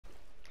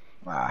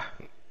Ah,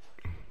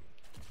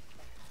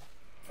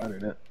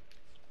 started up.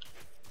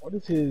 What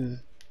is his?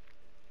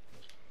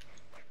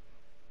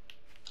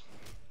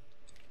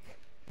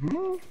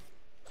 Hmm?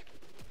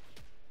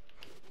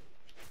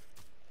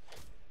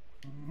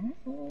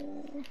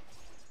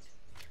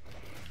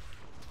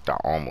 I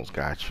almost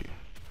got you.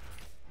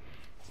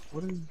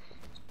 What is?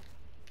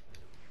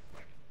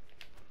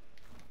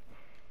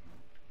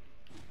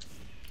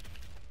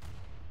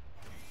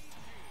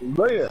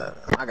 But yeah,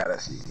 I gotta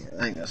see.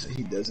 I ain't gonna say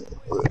he doesn't.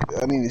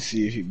 I need to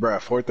see if he, bruh,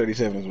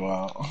 437 is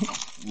wild.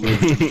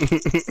 Literally,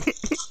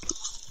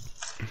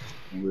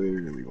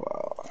 literally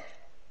wild.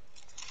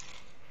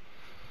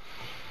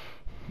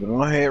 But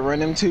go ahead, run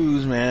them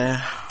twos,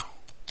 man.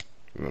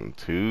 Them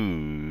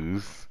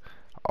twos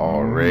Mm-hmm.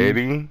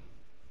 already.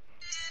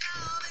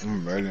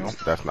 I'm ready.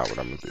 That's not what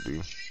I meant to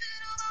do.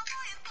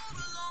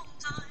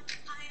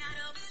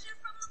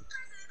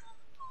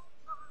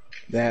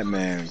 That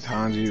man,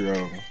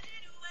 Tanjiro,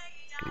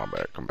 My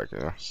bad. Come back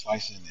in.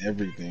 slicing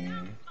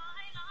everything.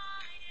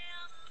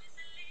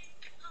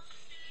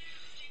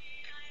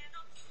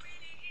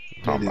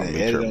 They Talking did about an meet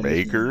edit your on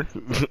this maker.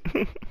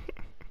 thing.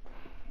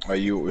 Are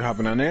you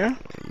hopping on there?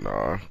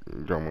 Nah,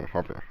 come on,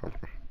 hop in. Hop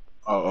in.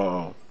 Oh, oh,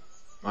 oh.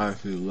 I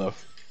see the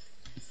left.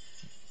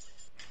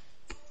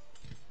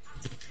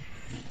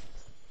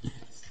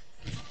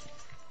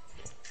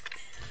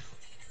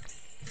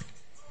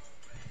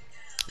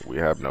 We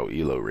have no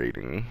ELO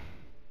rating.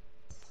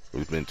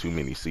 It's been too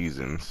many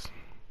seasons.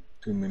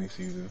 Too many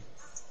seasons.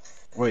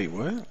 Wait,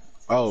 what?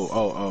 Oh,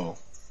 oh, oh.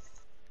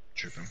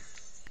 Tripping.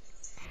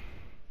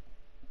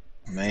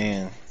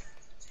 Man,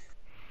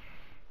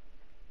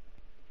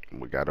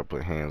 We gotta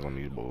put hands on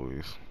these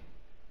boys.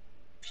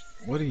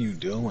 what are you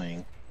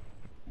doing?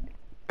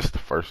 It's the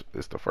first.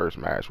 It's the first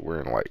match.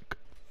 We're in like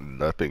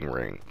nothing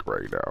rank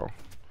right now,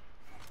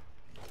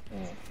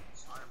 Mm.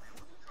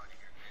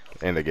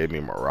 and they gave me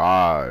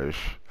Mirage.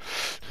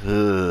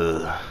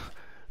 The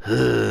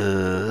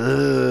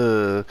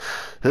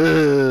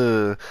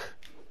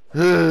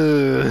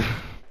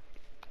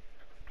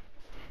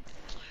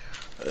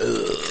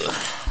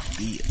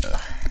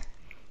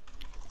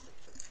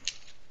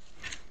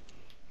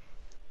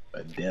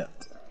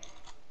adept.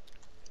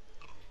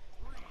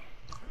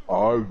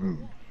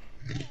 Argue.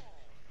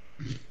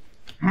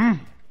 Hmm.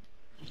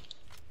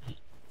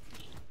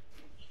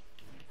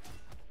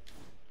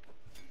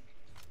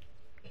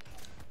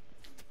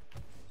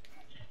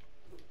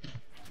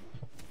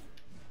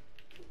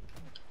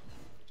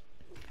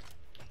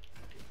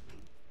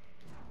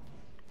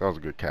 That was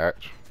a good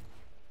catch.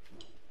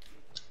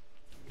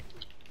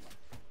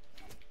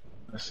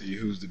 Let's see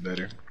who's the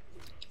better.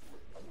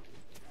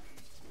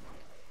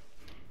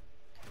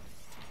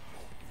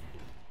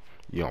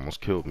 You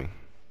almost killed me.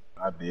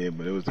 I did,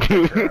 but it was the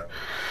picture.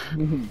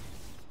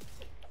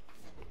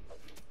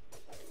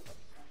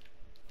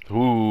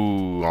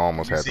 Ooh, I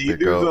almost You had to see you pick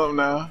do up. something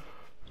now.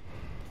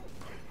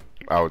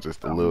 I was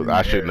just a I'm little. in I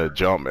the shouldn't air. have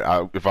jumped.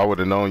 If I would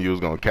have known you was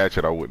gonna catch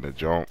it, I wouldn't have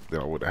jumped.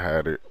 Then I would have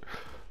had it.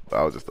 But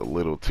I was just a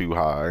little too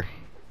high.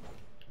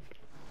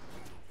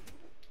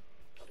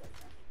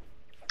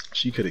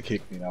 She could have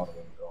kicked me and I would have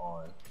been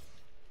gone.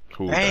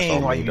 Ooh, that's Dang,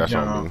 on why me. you That's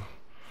on jump me.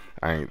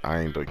 I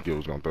ain't think you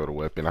was gonna throw the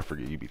weapon. I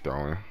forget you be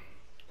throwing.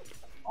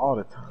 all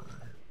the time?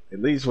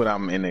 At least when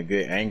I'm in a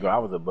good angle, I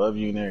was above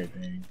you and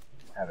everything.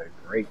 Had a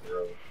great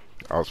throw.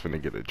 I was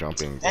finna get a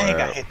jumping Dang, I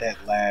grab. hit that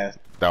last.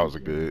 That was a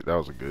good. That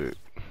was a good.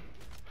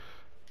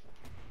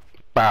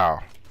 Bow.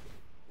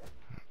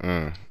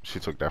 She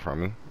took that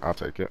from me. I'll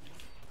take it.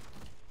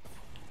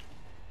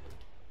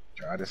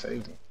 Try to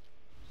save me.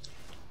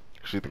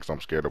 She thinks I'm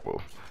scared of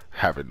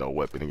having no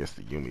weapon against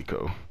the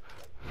Yumiko.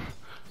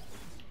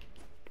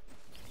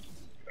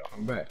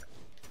 I'm back.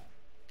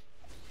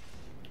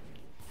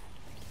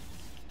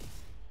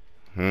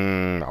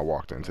 I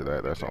walked into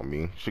that. That's on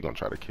me. She gonna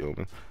try to kill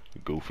me.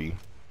 Goofy.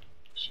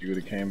 She would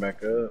have came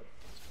back up.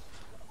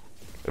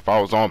 If I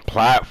was on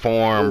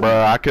platform,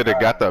 bro, I could have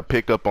got the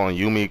pickup on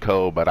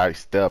Yumiko, but I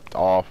stepped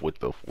off with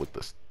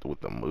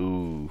the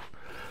move.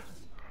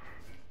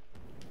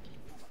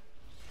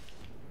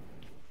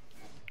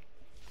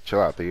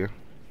 Chill out there.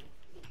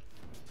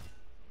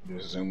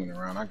 Just zooming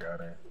around, I got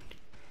her.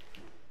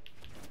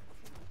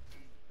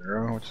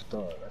 Girl, what you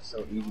thought? That's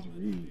so easy to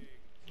read.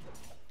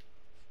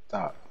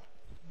 Stop.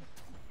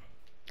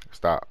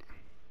 Stop.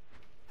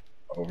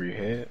 Over your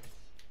head.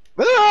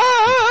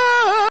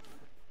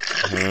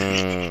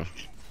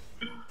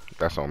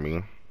 That's on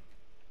me.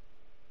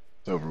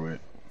 It's over with.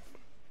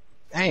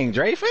 Dang,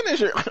 Dre, finish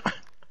her.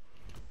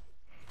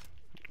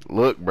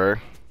 Look, bro.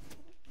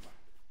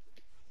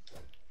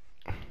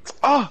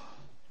 Oh!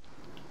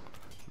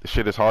 This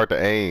shit is hard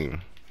to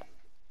aim.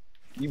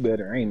 You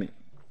better aim it.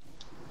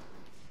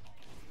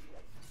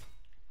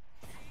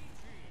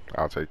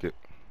 I'll take it.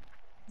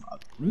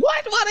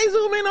 What? Why they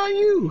zoom in on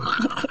you?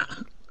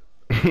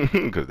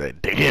 Cause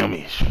that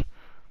damage.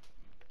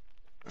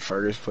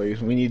 First place.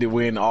 We need to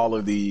win all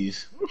of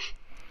these.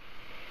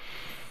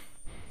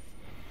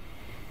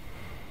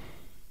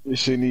 It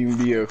shouldn't even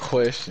be a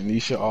question.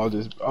 These should all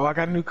just. Oh, I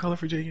got a new color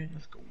for JK.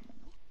 Let's go.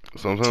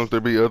 Sometimes there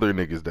be other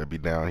niggas that be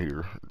down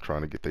here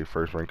trying to get their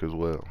first rank as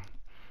well.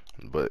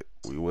 But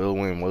we will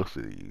win most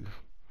of these.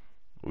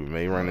 We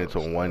may run into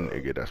one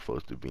nigga that's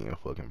supposed to be in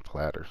fucking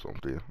plat or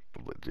something,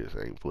 but just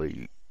ain't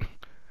played.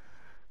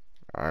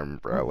 I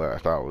remember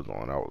last I was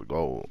on, I was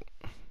gold.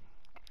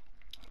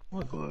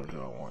 What gloves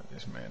do I want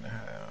this man to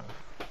have?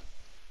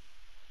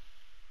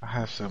 I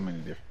have so many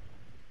different.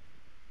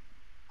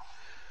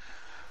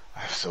 I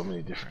have so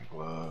many different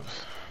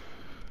gloves.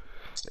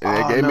 And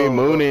they gave me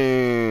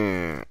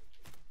Moonin.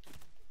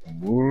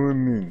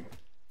 Moonin.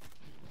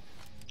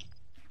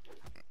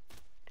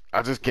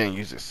 I just can't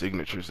use his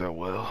signatures that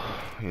well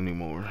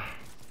anymore.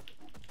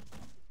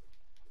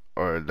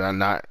 Or that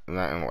not in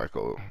like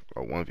a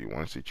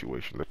 1v1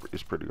 situation.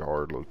 It's pretty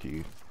hard, low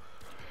key.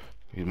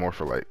 He's more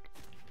for like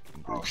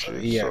group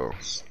shit. He had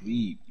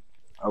sleep.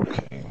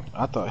 Okay,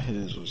 I thought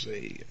his was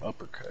a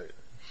uppercut.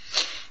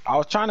 I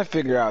was trying to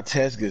figure out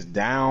Tesga's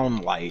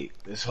down light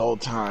this whole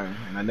time,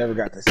 and I never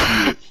got to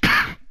see it.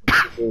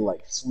 It's a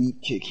like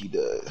sweep kick he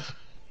does.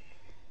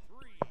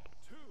 3,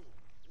 2,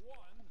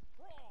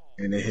 1,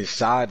 and then his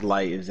side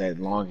light is that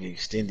long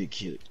extended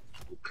kick.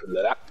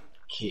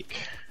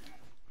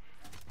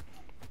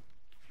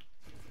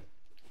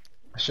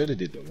 I should have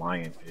did the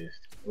lion fist.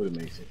 Would have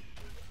made sense.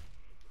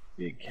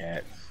 Big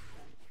cats,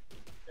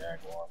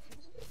 jaguars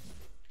and stuff.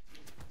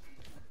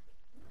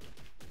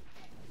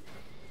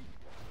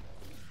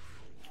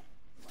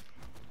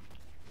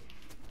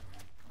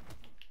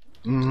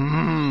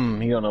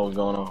 He don't know what's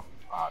going on.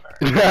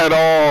 At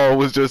all.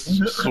 Was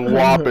just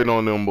swapping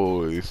on them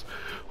boys.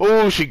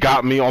 Oh, she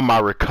got me on my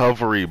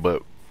recovery,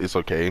 but it's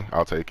okay.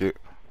 I'll take it.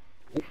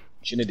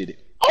 Shouldn't have did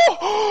it.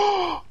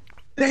 Oh!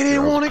 They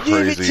didn't want to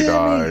give it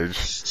to me.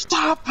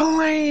 Stop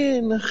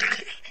playing.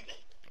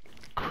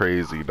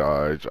 Crazy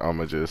dodge.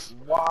 I'ma just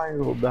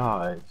wild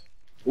dodge.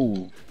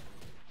 Ooh.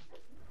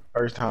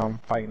 First time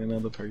fighting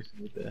another person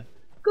with that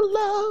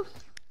glove.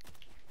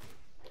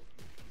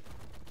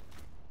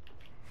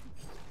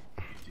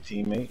 Your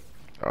teammate.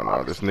 Oh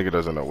no, this nigga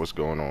doesn't know what's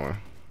going on.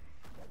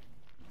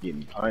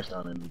 Getting punched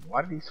on him.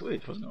 Why did he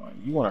switch? What's going on?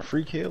 You want a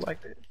free kill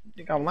like that? You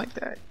think I'm like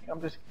that?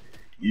 I'm just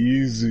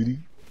easy.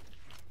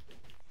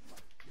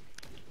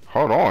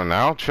 Hold on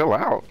now, chill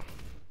out.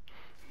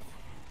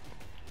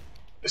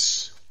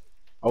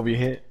 Over your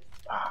head.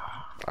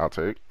 I'll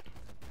take.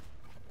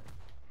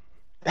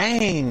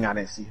 Dang, I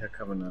didn't see her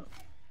coming up.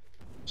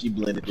 She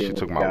blended in. She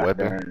took with my the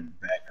weapon.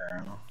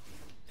 Background.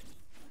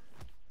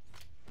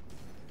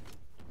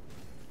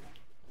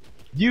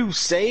 You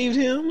saved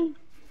him?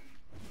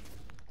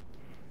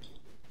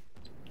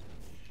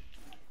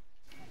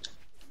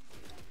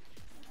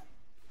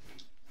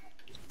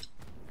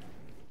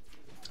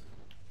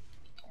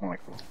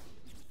 Michael.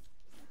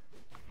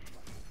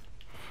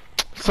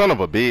 Son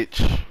of a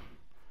bitch.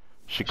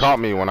 She caught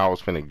me when I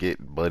was finna get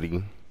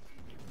buddy.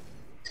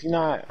 She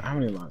not. How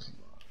many lives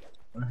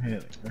you got? Go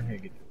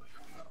ahead, get your life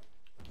out.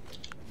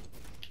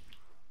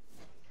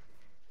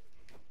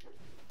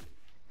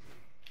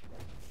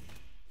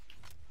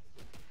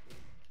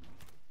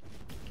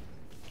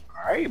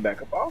 Alright,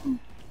 back up off him.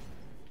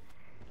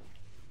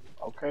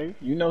 Okay,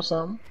 you know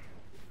something.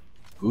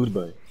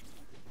 Goodbye.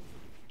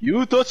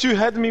 You thought you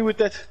had me with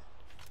that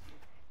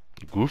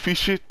goofy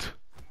shit.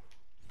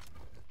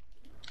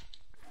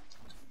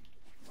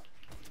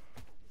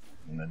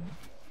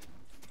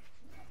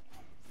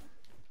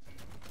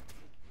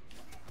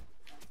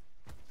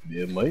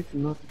 There might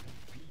not.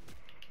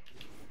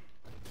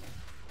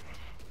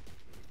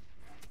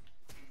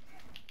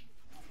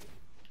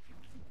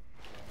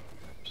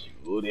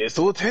 Pure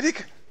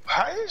esoteric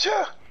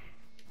Hanja.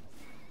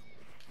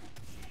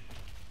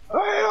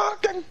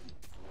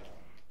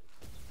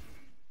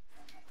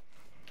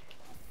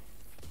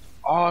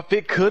 Oh, if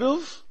it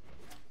could've.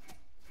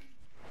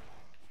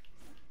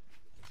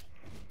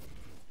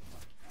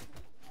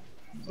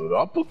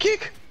 Double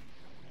kick.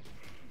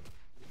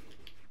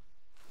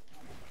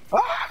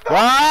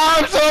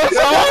 I'm so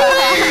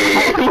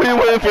sorry. We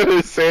went for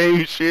the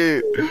same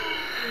shit.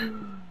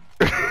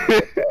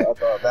 I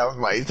thought that was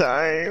my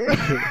time.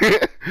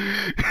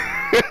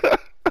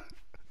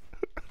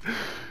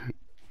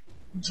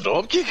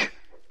 Drop kick.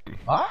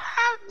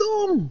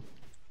 Dumb.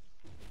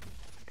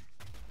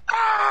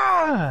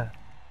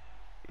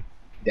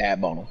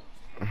 Dab on him.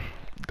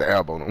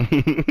 Dab on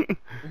him.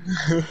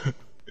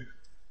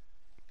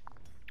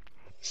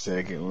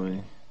 Second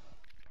one.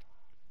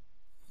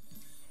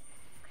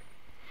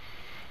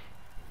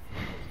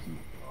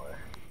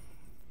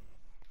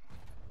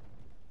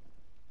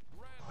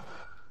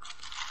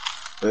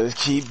 Let's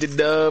keep the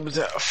dubs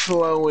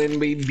flowing,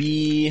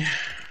 baby.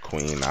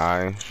 Queen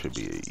Eye should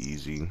be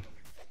easy.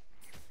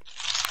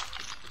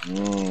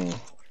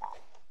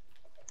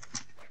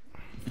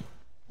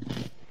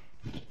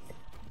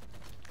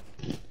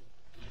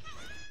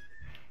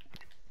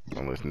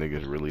 Unless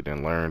niggas really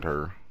done learned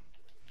her.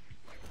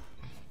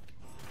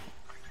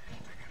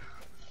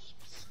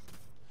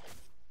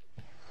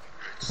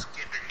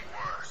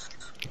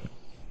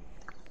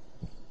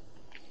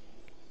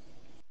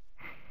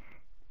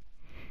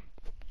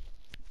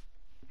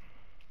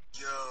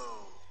 Yo.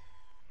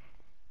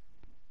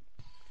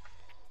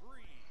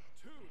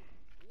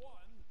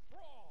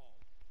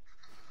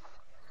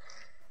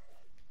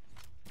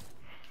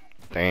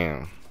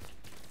 Damn.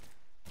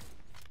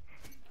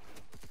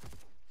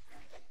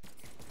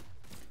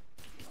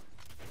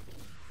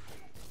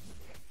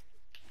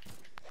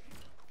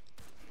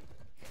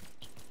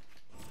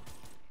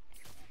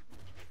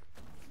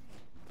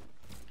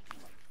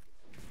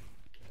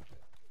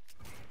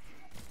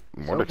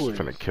 Mordek's Subway.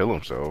 finna kill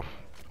himself.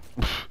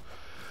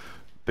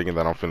 Thinking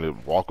that I'm finna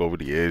walk over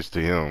the edge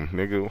to him.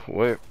 Nigga,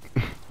 what?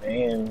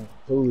 Man,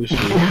 foolish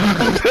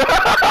shit.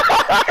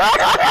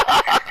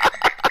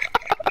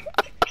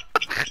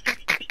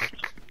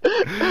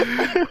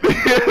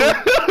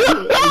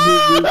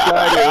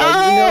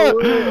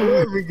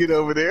 Let me get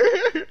over there.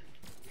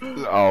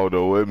 I don't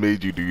know what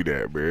made you do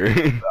that,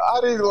 man.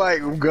 I didn't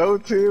like go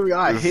to.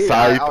 I The hit.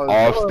 scythe I was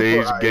off going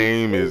stage for it.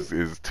 game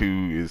is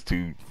too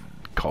That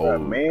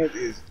cold. man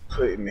is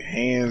putting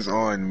hands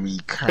on me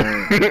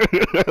currently.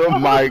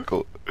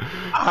 Michael,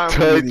 I'm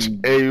touch getting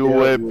a dealt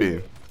weapon.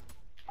 with.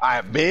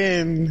 I've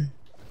been.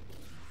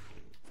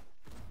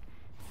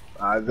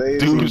 Isaiah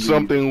Do seems to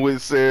something be-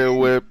 with said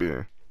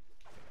weapon.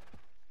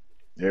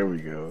 There we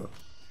go.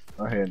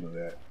 I'll handle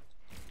that.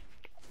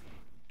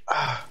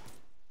 Ah,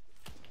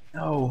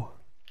 no.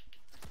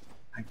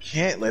 I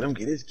can't let him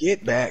get his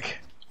get back.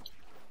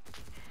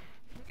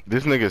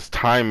 This nigga's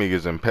timing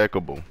is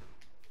impeccable.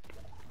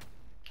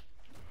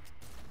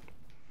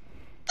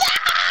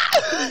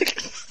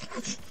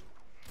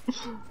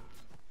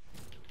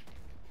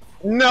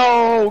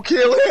 No,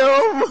 kill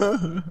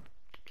him.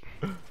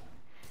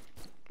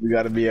 We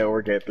gotta be at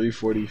work at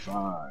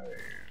 3:45.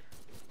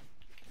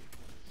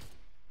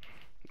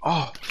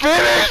 Oh,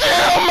 Finish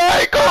him,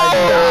 Michael!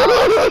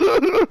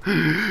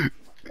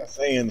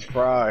 Saiyans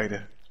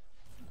pride.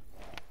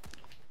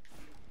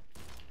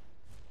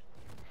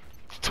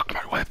 Took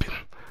my weapon.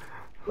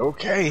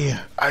 Okay.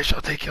 I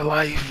shall take your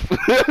life.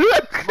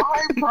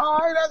 My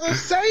pride as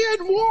a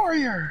Saiyan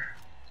warrior.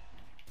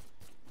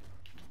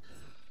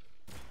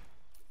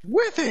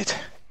 With it,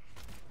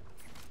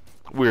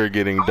 We're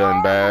getting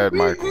done bad, I'll be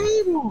Michael.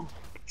 able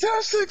to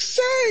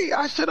succeed.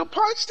 I should have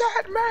punched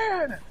that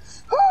man.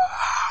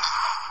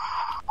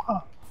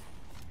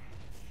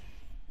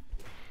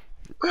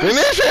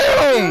 Finish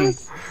him!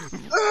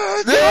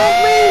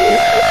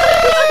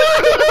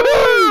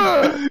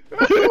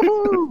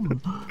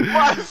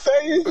 Why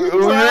Saiyan?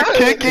 You're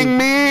kicking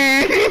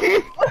me!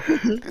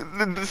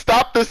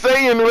 Stop the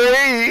Saiyan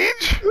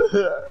rage!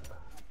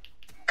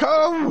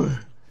 Come,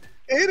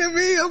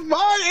 enemy of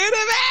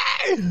my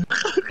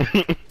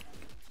enemy!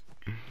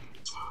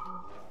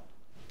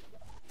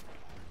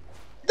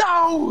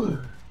 No!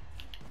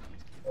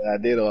 I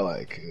did all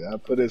I could. I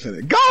put this in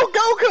it. Go,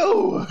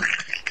 Goku!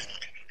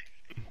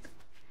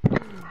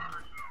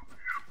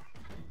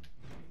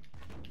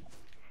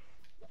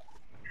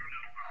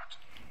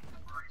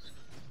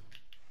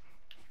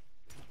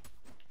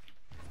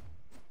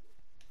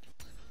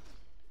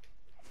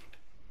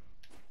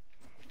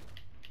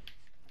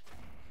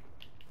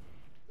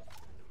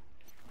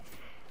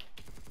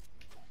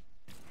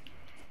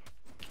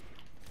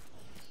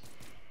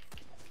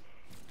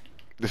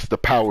 This is the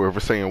power of a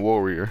Saiyan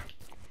warrior.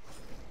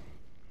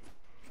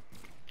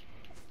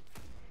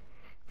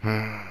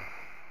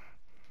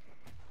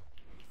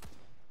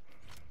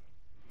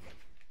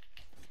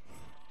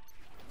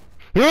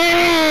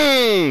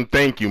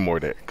 Thank you,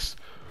 Mordex.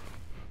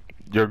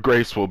 Your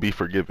grace will be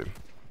forgiven.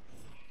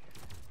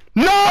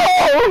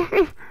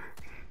 No!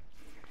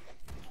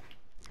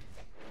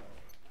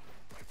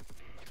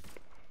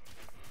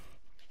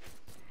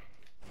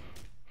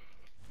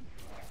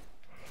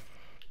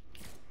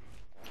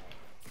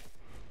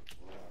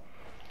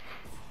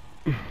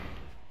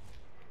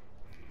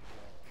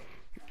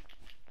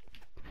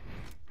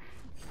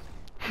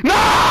 No!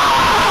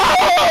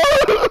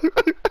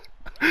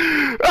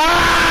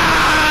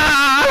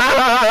 Ah!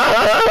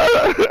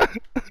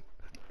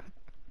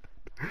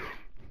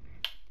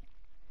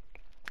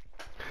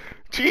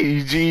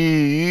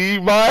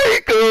 GG,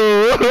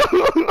 Michael.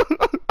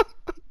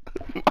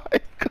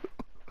 Michael.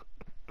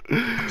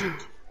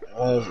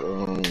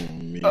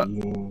 Me.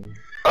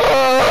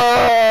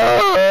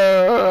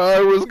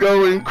 I was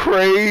going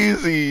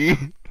crazy.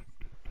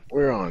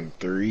 We're on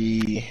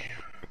 3.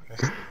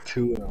 That's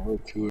 2 and we're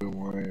 2 and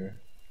 1.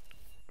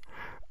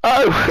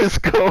 I was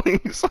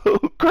going so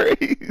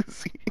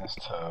crazy. That's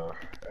tough.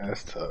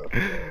 That's tough.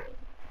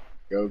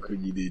 Goku,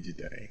 you did your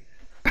thing.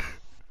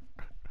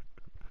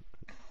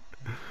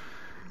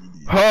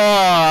 Oh,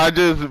 I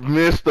just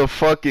missed the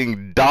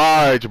fucking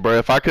dodge, bro.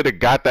 If I could have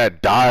got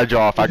that dodge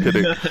off, I could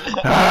have.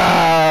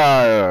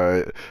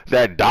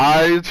 That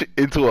dodge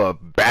into a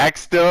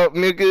backstep,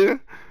 nigga.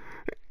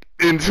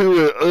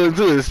 Into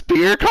a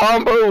spear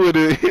combo with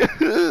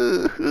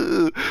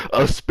a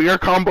spear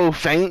combo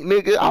feint,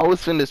 nigga. I was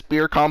finna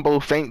spear combo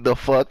feint the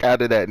fuck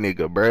out of that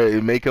nigga, bro.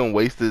 And make him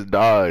waste his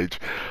dodge.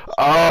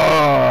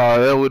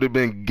 Oh, that would have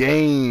been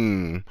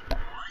game.